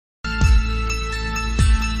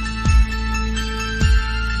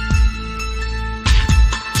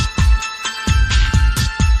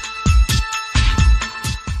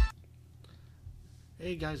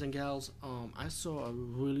guys and gals, I saw a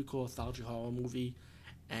really cool anthology horror movie,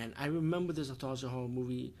 and I remember this anthology horror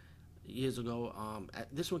movie years ago.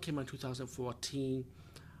 This one came out in 2014,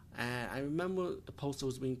 and I remember the poster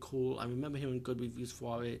was being cool. I remember hearing good reviews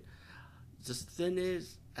for it. The thing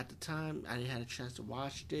is, at the time, I didn't have a chance to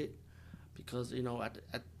watch it because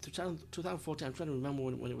at 2014, I'm trying to remember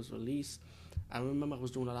when it was released. I remember I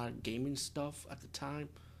was doing a lot of gaming stuff at the time,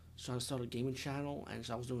 trying to start a gaming channel, and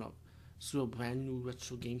so I was doing a still brand new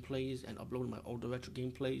retro gameplays and uploading my older retro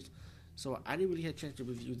gameplays. So I didn't really have a chance to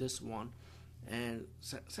review this one. And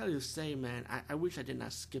sadly to say, man, I wish I did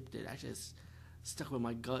not skip it. I just stuck with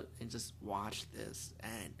my gut and just watched this.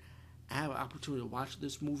 And I have an opportunity to watch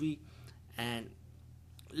this movie. And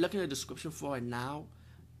looking at the description for it now,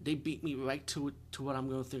 they beat me right to what I'm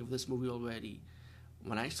going to think of this movie already.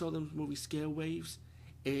 When I saw the movie ScareWaves,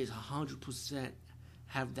 it is 100%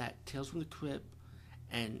 have that Tales from the Crypt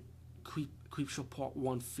and Creepshow Part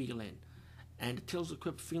 1 feeling. And the Tales of the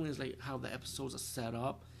Crypt feeling is like how the episodes are set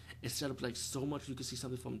up. It's set up like so much you can see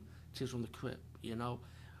something from Tales from the Crypt.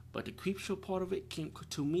 But the Creepshow part of it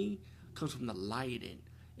comes from the lighting.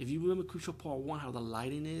 If you remember Creepshow Part 1, how the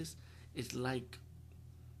lighting is, it's like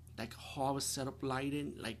horror setup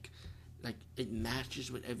lighting, like it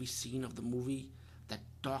matches with every scene of the movie, that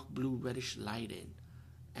dark blue reddish lighting,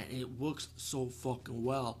 and it works so fucking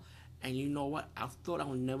well. And you know what? I thought I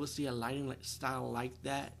would never see a lighting style like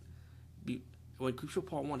that. When Creepshow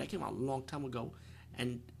Part 1, that came out a long time ago,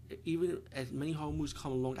 and even as many horror movies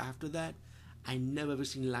come along after that, I never ever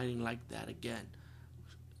seen lighting like that again.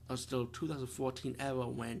 Until 2014 era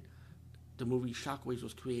when the movie ShockWaves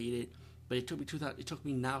was created, but it took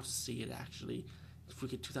me now to see it actually. It's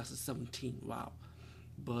freaking 2017, wow.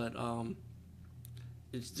 But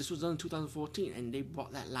this was done in 2014, and they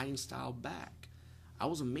brought that lighting style back. I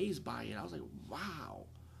was amazed by it. I was like, wow.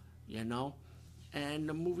 And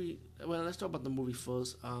the movie, well, let's talk about the movie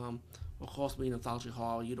first. Of course, being anthology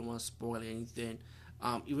horror, you don't want to spoil anything.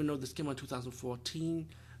 Even though this came out in 2014,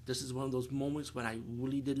 this is one of those moments when I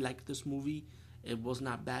really did like this movie. It was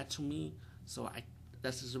not bad to me, so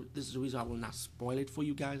this is the reason I will not spoil it for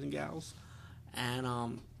you guys and gals. And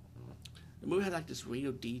the movie had like this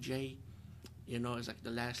radio DJ. It's like the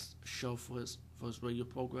last show for his radio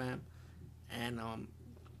program, and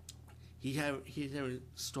he's hearing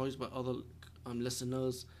stories about other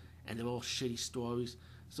listeners, and they're all shitty stories.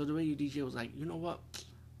 So the radio DJ was like, you know what?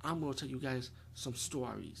 I'm gonna tell you guys some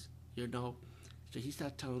stories. So he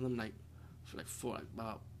started telling them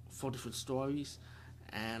about four different stories,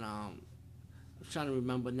 and I'm trying to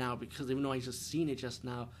remember now because even though I just seen it just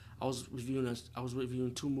now, I was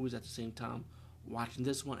reviewing two movies at the same time, watching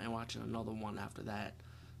this one and watching another one after that.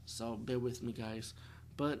 So bear with me, guys.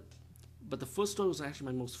 But the first story was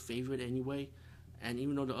actually my most favorite anyway, and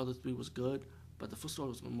even though the other three was good, but the first story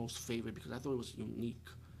was my most favorite because I thought it was unique.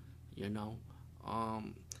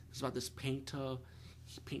 It's about this painter.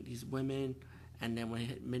 He paint these women, and then when it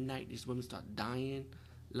hit midnight, these women start dying.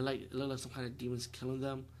 Look like some kind of demons killing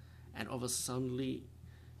them, and all of a sudden,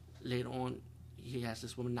 later on, he has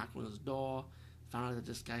this woman knocking on his door. Found out that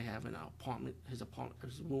this guy having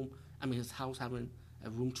his house having a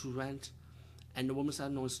room to rent, and the woman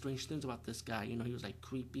started knowing strange things about this guy. He was like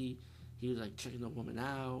creepy. He was like checking the woman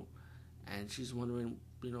out, and she's wondering,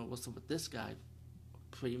 what's up with this guy,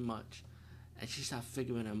 pretty much. And she started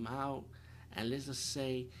figuring him out, and let's just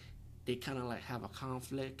say they kind of like have a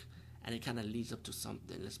conflict, and it kind of leads up to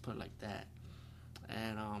something. Let's put it like that.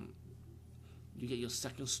 And you get your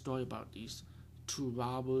second story about these two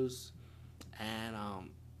robbers, and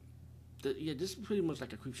this is pretty much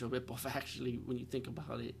like a Creepshow ripoff actually when you think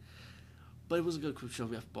about it. But it was a good Creepshow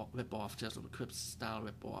ripoff, Tales of the Crypt style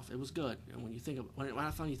ripoff. It was good, and when you think of when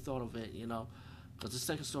I finally thought of it, because the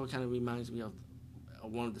second story kind of reminds me of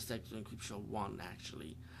one of the sections in Creepshow 1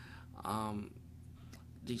 actually.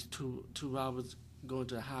 These two robbers go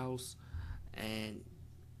into the house, and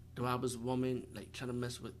the robber's woman trying to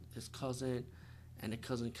mess with his cousin, and the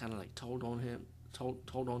cousin kind of told on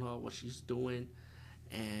her what she's doing,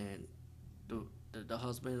 and the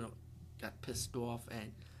husband got pissed off,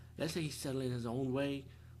 and let's say he's settling his own way,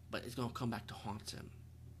 but it's gonna come back to haunt him,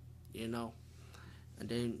 And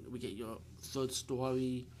then we get your third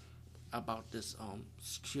story about this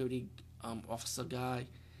security officer guy,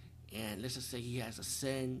 and let's just say he has a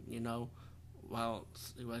sin, while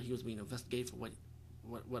he was being investigated for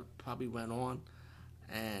what probably went on,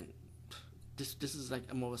 and this is like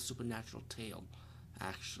a more of a supernatural tale,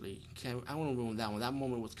 actually. I don't want to ruin that one. That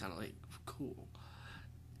moment was kind of cool.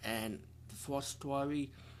 And the fourth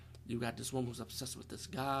story, you got this woman who's obsessed with this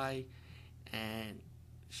guy, and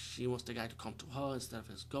she wants the guy to come to her instead of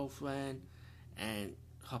his girlfriend, and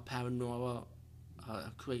her paranoia,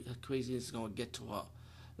 her craziness is gonna get to her.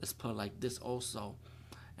 Let's put it like this also.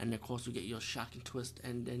 And of course you get your shocking twist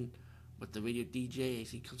ending with the radio DJ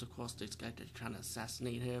as he comes across this guy that's trying to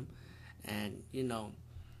assassinate him. And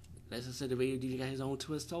as I said, the radio DJ got his own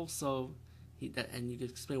twist also. And you can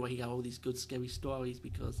explain why he got all these good scary stories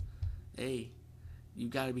because, hey, you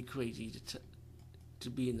gotta be crazy to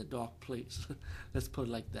be in the dark place. Let's put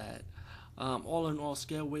it like that. All in all,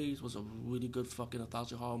 ScareWaves was a really good fucking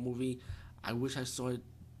anthology horror movie. I wish I saw it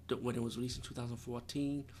when it was released in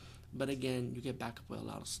 2014. But again, you get back up with a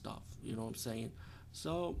lot of stuff. You know what I'm saying?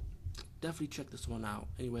 So, definitely check this one out.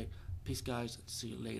 Anyway, peace, guys. See you later.